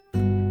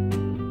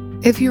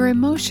If your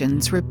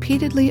emotions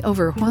repeatedly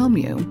overwhelm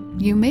you,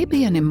 you may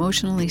be an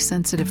emotionally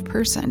sensitive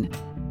person.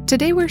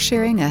 Today we're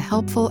sharing a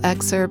helpful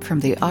excerpt from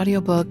the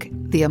audiobook,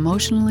 The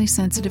Emotionally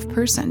Sensitive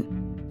Person,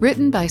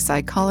 written by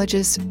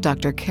psychologist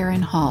Dr.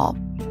 Karen Hall.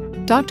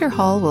 Dr.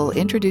 Hall will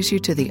introduce you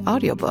to the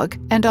audiobook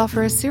and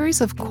offer a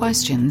series of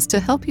questions to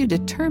help you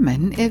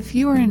determine if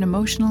you are an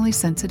emotionally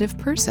sensitive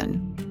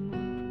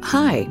person.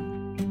 Hi,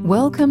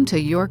 welcome to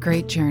Your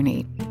Great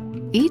Journey.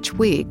 Each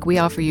week, we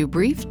offer you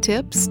brief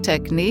tips,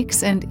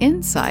 techniques, and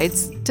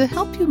insights to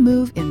help you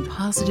move in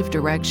positive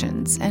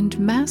directions and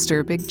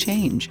master big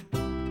change.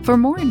 For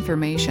more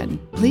information,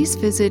 please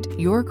visit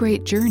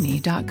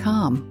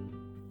yourgreatjourney.com.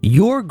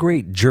 Your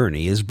Great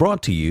Journey is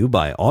brought to you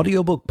by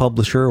audiobook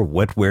publisher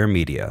Wetware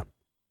Media.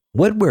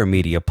 Wetware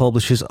Media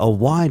publishes a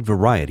wide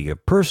variety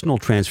of personal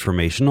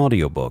transformation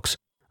audiobooks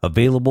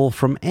available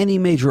from any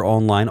major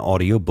online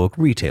audiobook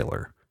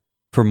retailer.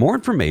 For more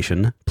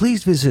information,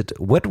 please visit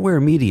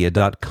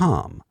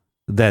wetwaremedia.com.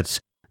 That's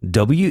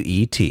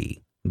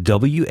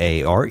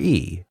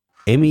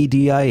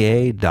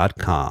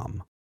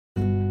WETWAREMEDIA.com.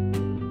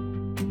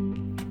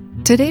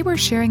 Today we're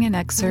sharing an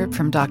excerpt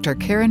from Dr.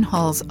 Karen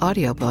Hall's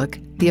audiobook,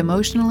 The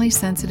Emotionally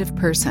Sensitive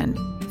Person,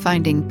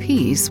 Finding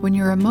Peace When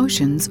Your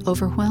Emotions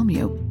Overwhelm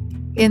You.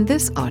 In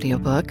this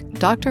audiobook,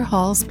 Dr.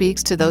 Hall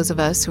speaks to those of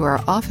us who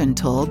are often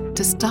told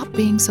to stop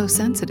being so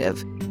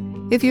sensitive.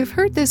 If you've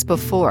heard this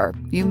before,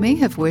 you may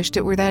have wished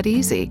it were that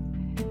easy.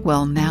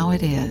 Well, now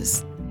it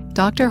is.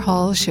 Dr.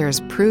 Hall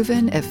shares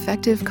proven,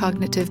 effective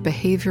cognitive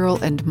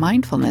behavioral and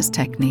mindfulness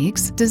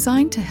techniques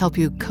designed to help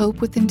you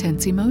cope with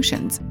intense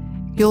emotions.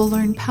 You'll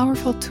learn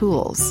powerful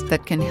tools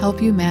that can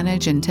help you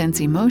manage intense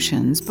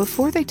emotions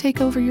before they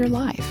take over your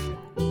life.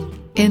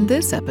 In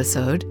this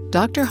episode,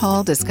 Dr.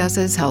 Hall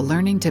discusses how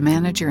learning to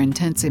manage your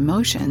intense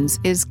emotions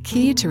is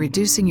key to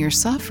reducing your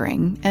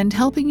suffering and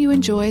helping you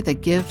enjoy the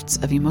gifts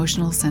of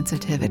emotional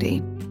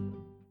sensitivity.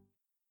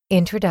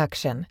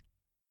 Introduction.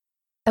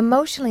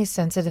 Emotionally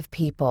sensitive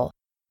people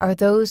are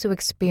those who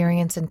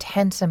experience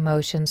intense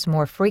emotions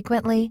more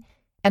frequently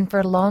and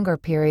for longer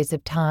periods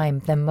of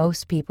time than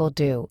most people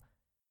do.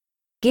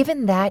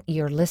 Given that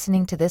you're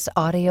listening to this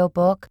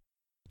audiobook,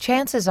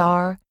 chances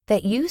are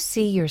that you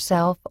see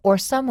yourself or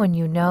someone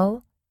you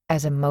know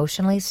as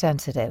emotionally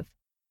sensitive.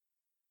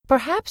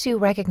 Perhaps you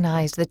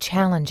recognize the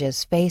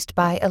challenges faced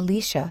by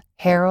Alicia,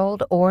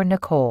 Harold, or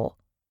Nicole.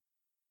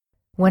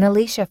 When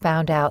Alicia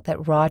found out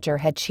that Roger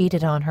had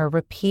cheated on her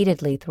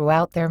repeatedly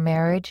throughout their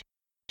marriage,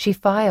 she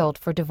filed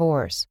for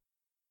divorce.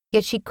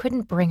 Yet she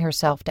couldn't bring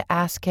herself to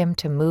ask him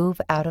to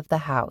move out of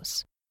the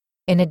house.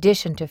 In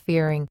addition to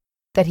fearing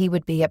that he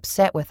would be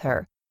upset with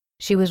her,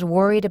 she was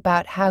worried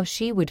about how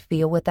she would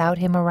feel without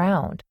him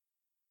around.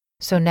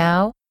 So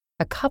now,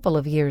 a couple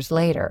of years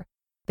later,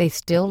 they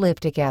still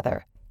live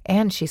together,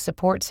 and she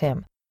supports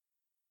him.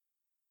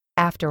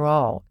 After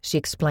all, she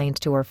explains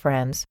to her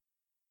friends,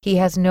 he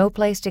has no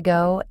place to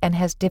go and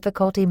has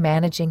difficulty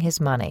managing his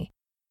money.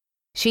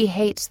 She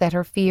hates that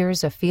her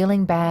fears of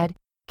feeling bad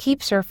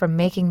keeps her from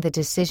making the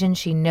decision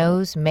she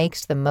knows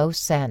makes the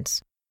most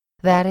sense,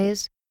 that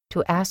is,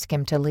 to ask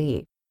him to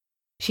leave.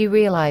 She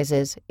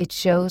realizes it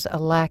shows a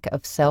lack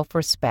of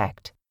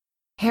self-respect.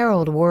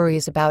 Harold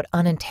worries about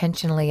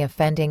unintentionally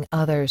offending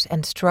others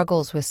and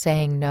struggles with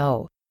saying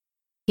no.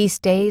 He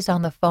stays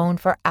on the phone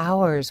for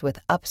hours with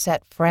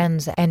upset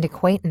friends and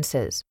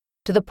acquaintances,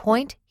 to the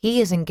point he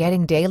isn't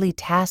getting daily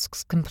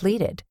tasks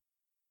completed.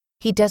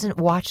 He doesn't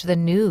watch the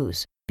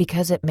news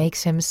because it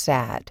makes him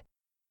sad.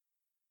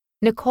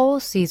 Nicole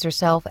sees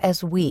herself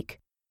as weak,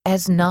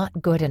 as not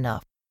good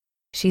enough.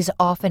 She's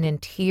often in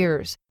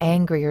tears,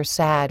 angry or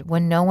sad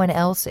when no one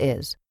else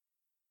is.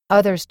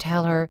 Others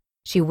tell her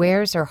she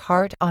wears her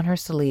heart on her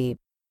sleeve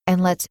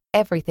and lets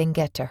everything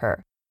get to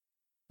her.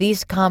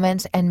 These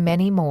comments and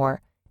many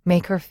more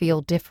make her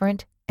feel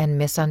different and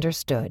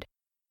misunderstood.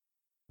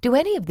 Do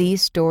any of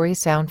these stories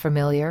sound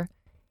familiar?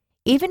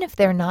 Even if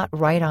they're not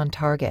right on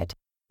target,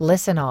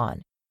 listen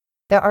on.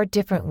 There are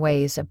different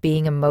ways of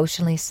being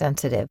emotionally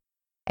sensitive,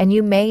 and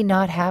you may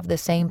not have the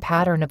same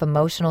pattern of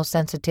emotional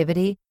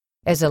sensitivity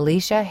as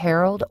Alicia,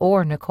 Harold,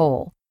 or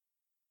Nicole.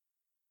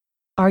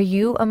 Are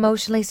you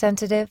emotionally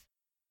sensitive?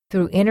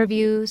 Through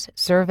interviews,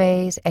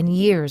 surveys, and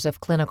years of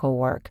clinical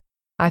work,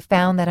 I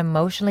found that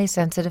emotionally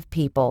sensitive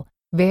people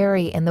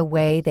vary in the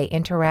way they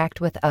interact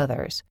with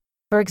others.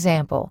 For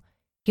example,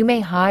 you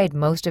may hide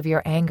most of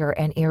your anger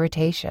and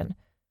irritation.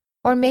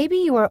 Or maybe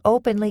you are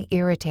openly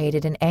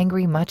irritated and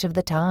angry much of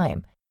the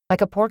time,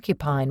 like a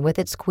porcupine with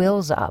its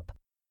quills up.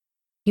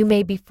 You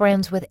may be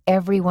friends with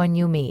everyone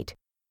you meet,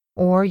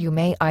 or you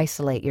may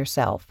isolate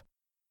yourself.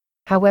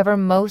 However,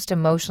 most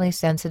emotionally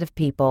sensitive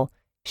people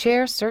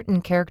share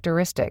certain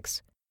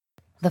characteristics.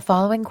 The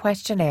following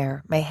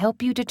questionnaire may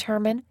help you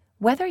determine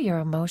whether you're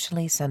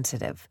emotionally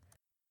sensitive.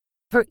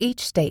 For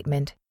each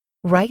statement,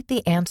 write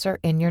the answer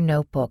in your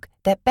notebook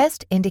that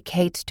best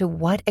indicates to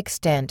what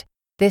extent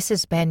this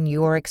has been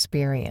your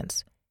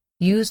experience.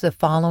 Use the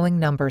following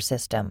number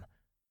system.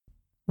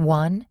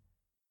 1.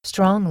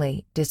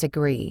 Strongly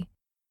disagree.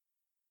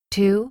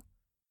 2.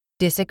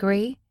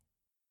 Disagree.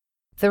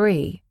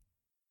 3.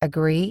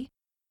 Agree.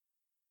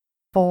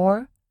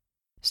 4.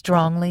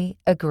 Strongly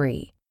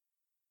agree.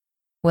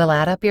 We'll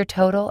add up your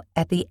total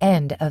at the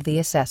end of the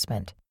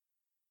assessment.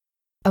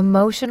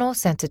 Emotional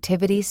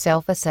sensitivity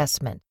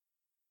self-assessment.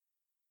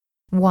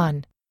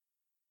 1.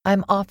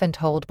 I'm often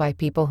told by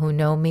people who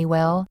know me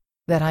well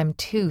that I'm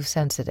too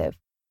sensitive.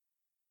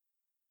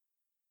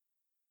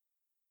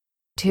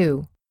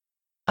 2.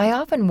 I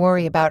often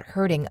worry about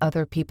hurting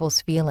other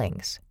people's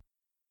feelings.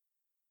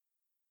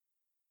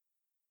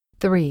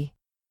 3.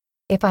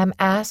 If I'm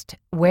asked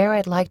where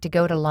I'd like to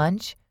go to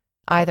lunch,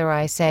 either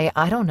I say,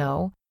 I don't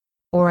know,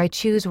 or I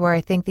choose where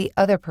I think the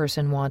other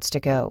person wants to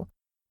go,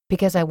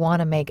 because I want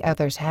to make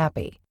others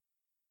happy.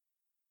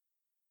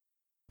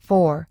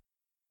 4.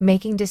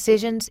 Making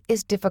decisions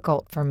is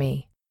difficult for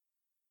me.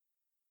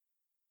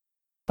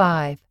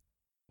 5.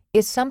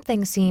 If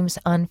something seems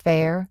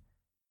unfair,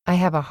 I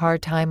have a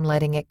hard time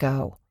letting it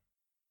go.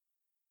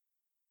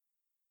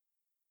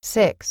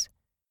 6.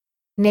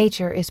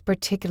 Nature is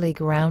particularly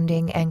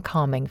grounding and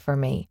calming for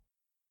me.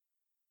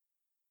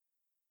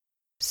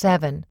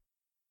 7.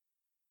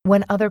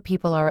 When other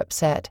people are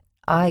upset,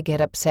 I get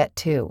upset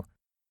too.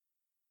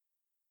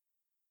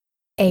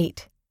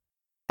 8.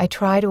 I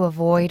try to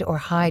avoid or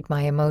hide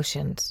my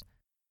emotions.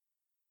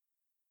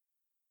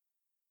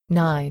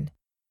 9.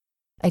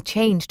 I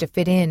change to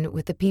fit in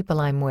with the people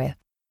I'm with.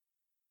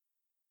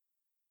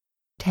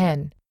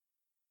 10.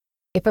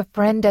 If a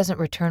friend doesn't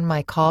return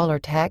my call or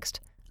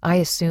text, I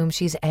assume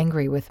she's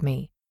angry with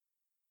me.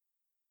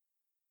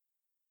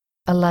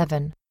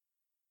 11.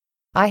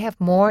 I have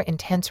more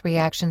intense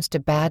reactions to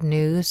bad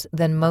news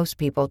than most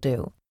people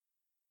do.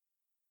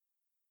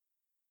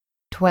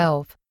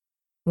 12.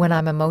 When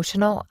I'm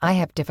emotional, I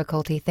have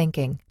difficulty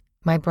thinking.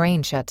 My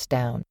brain shuts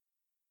down.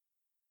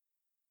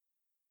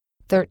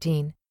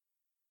 13.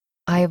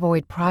 I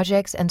avoid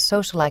projects and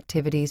social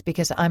activities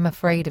because I'm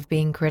afraid of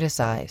being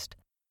criticized.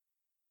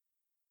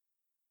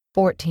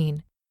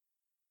 14.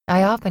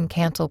 I often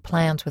cancel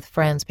plans with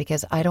friends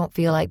because I don't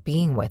feel like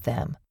being with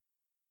them.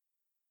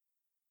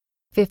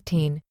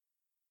 15.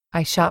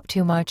 I shop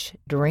too much,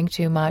 drink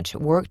too much,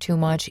 work too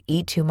much,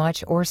 eat too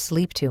much, or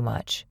sleep too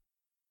much.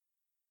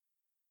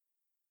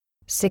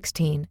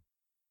 16.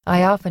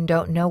 I often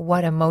don't know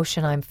what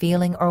emotion I'm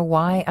feeling or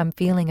why I'm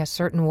feeling a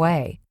certain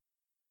way.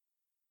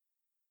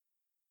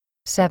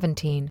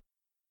 17.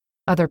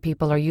 Other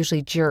people are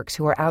usually jerks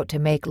who are out to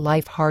make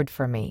life hard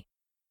for me.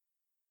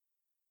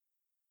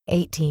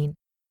 18.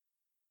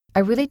 I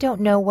really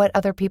don't know what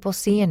other people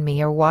see in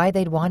me or why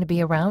they'd want to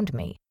be around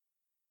me.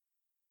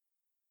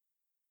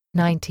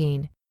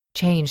 19.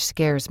 Change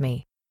scares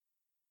me.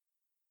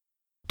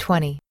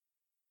 20.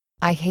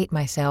 I hate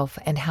myself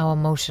and how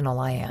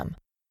emotional I am.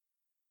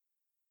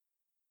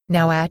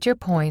 Now add your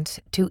points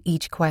to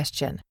each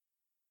question.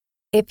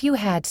 If you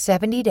had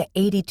 70 to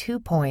 82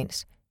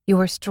 points, you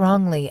are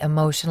strongly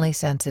emotionally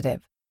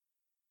sensitive.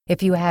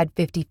 If you had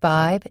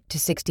 55 to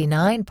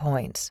 69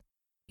 points,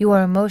 you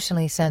are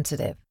emotionally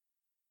sensitive.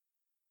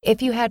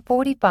 If you had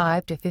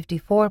 45 to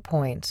 54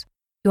 points,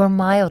 you are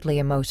mildly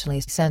emotionally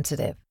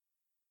sensitive.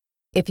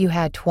 If you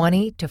had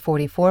 20 to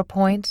 44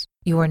 points,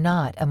 you are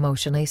not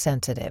emotionally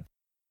sensitive.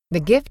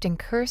 The gift and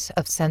curse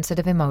of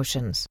sensitive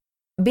emotions.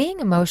 Being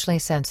emotionally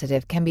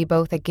sensitive can be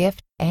both a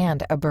gift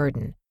and a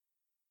burden.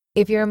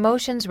 If your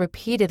emotions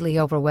repeatedly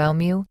overwhelm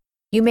you,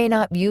 you may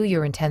not view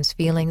your intense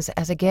feelings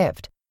as a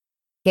gift.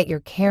 Yet your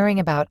caring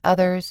about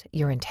others,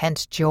 your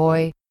intense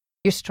joy,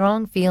 your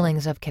strong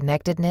feelings of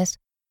connectedness,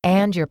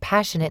 and your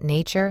passionate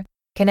nature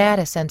can add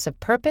a sense of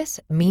purpose,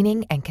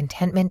 meaning, and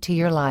contentment to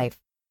your life.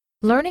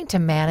 Learning to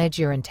manage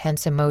your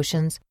intense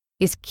emotions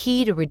is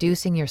key to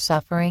reducing your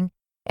suffering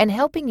and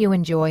helping you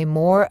enjoy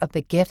more of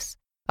the gifts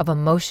of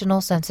emotional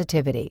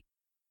sensitivity.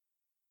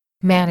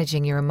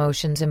 Managing your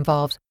emotions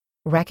involves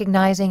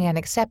recognizing and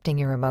accepting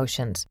your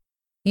emotions,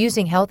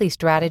 using healthy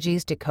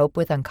strategies to cope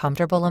with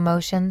uncomfortable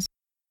emotions,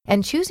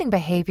 and choosing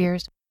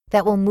behaviors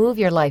that will move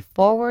your life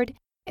forward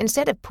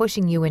instead of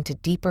pushing you into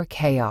deeper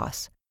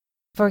chaos.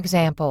 For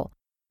example,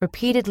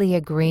 repeatedly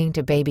agreeing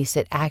to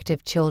babysit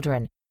active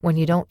children when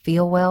you don't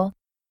feel well,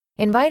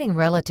 inviting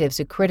relatives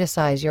who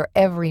criticize your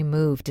every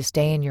move to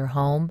stay in your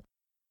home,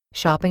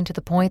 shopping to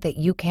the point that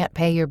you can't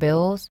pay your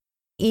bills,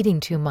 eating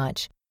too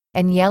much,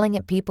 and yelling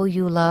at people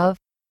you love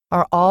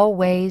are all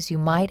ways you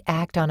might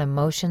act on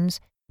emotions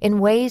in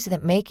ways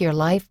that make your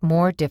life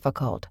more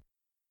difficult.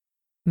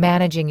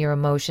 Managing your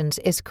emotions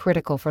is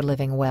critical for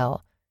living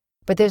well,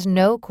 but there's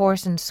no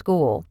course in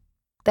school,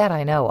 that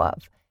I know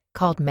of,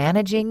 called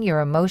Managing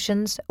Your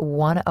Emotions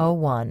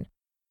 101.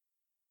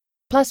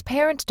 Plus,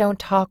 parents don't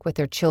talk with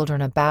their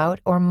children about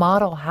or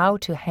model how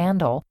to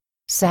handle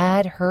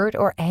sad, hurt,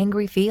 or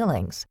angry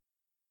feelings.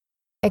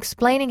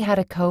 Explaining how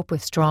to cope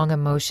with strong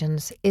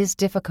emotions is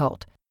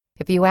difficult.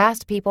 If you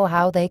ask people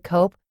how they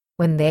cope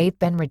when they've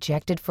been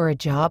rejected for a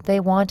job they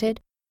wanted,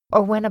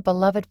 or when a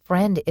beloved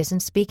friend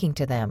isn't speaking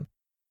to them,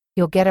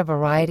 you'll get a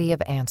variety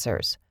of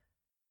answers.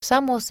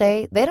 Some will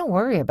say they don't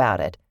worry about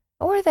it,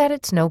 or that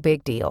it's no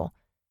big deal.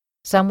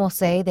 Some will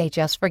say they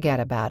just forget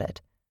about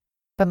it.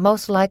 But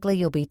most likely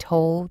you'll be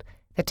told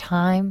that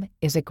time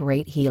is a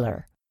great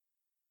healer.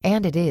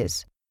 And it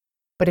is.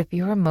 But if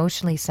you're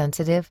emotionally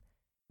sensitive,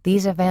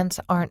 these events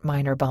aren't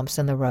minor bumps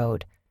in the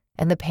road,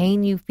 and the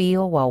pain you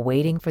feel while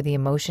waiting for the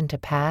emotion to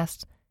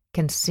pass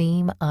can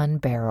seem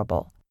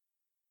unbearable.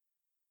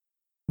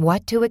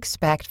 What to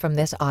expect from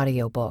this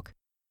audiobook.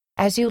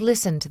 As you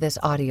listen to this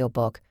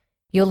audiobook,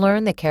 you'll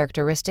learn the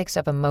characteristics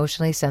of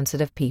emotionally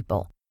sensitive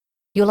people.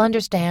 You'll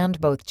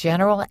understand both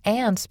general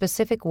and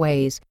specific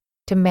ways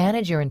to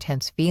manage your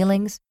intense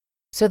feelings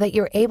so that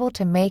you're able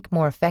to make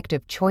more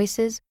effective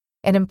choices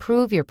and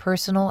improve your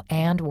personal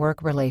and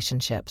work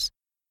relationships.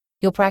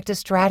 You'll practice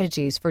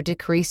strategies for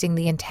decreasing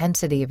the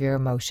intensity of your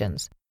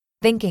emotions,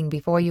 thinking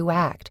before you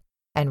act,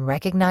 and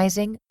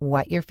recognizing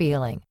what you're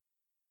feeling.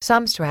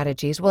 Some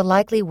strategies will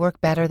likely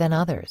work better than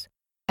others,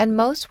 and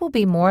most will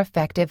be more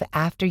effective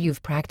after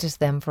you've practiced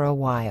them for a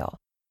while.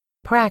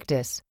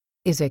 Practice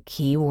is a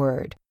key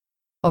word.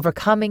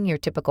 Overcoming your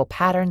typical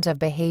patterns of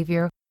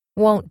behavior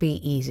won't be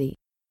easy,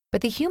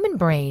 but the human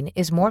brain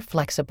is more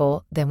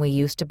flexible than we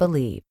used to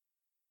believe.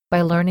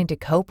 By learning to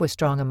cope with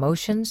strong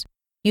emotions,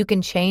 you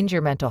can change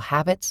your mental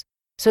habits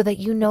so that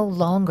you no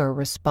longer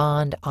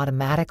respond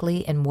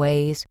automatically in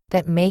ways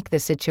that make the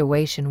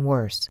situation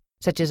worse,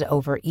 such as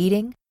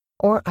overeating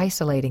or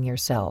isolating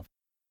yourself.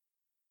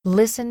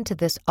 Listen to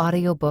this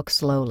audiobook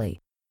slowly.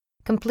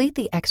 Complete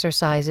the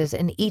exercises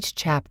in each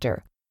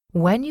chapter.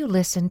 When you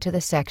listen to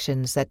the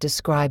sections that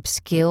describe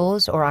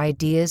skills or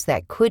ideas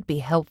that could be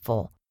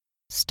helpful,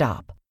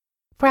 stop.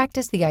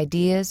 Practice the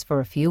ideas for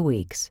a few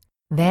weeks.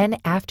 Then,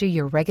 after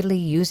you're regularly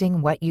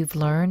using what you've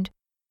learned,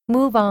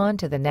 move on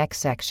to the next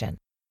section.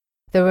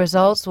 The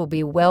results will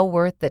be well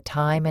worth the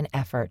time and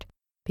effort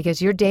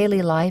because your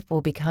daily life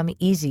will become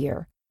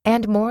easier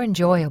and more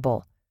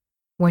enjoyable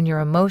when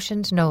your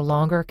emotions no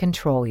longer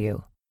control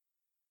you.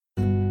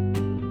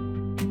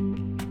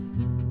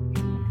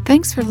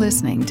 Thanks for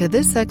listening to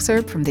this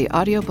excerpt from the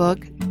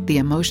audiobook, The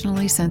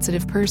Emotionally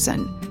Sensitive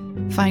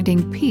Person,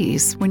 Finding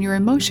Peace When Your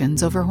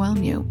Emotions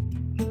Overwhelm You.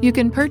 You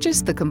can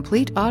purchase the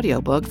complete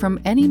audiobook from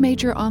any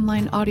major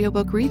online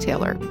audiobook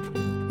retailer.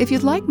 If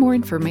you'd like more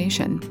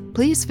information,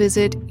 please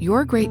visit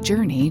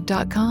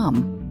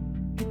yourgreatjourney.com.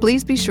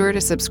 Please be sure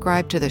to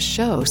subscribe to the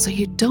show so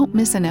you don't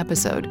miss an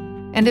episode.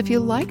 And if you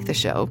like the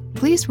show,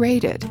 please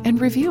rate it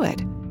and review it.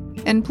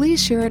 And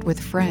please share it with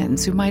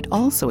friends who might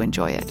also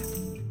enjoy it.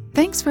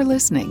 Thanks for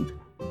listening.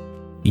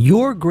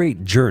 Your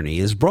Great Journey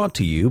is brought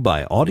to you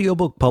by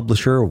audiobook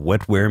publisher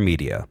Wetware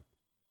Media.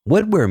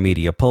 Wetware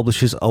Media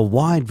publishes a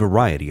wide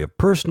variety of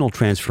personal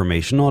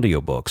transformation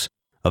audiobooks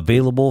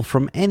available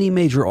from any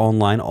major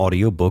online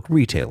audiobook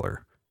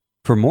retailer.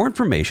 For more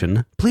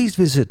information, please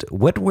visit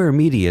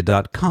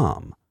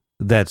wetwaremedia.com.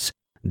 That's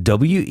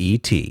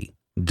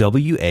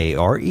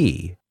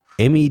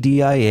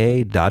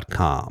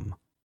WETWAREMEDIA.com.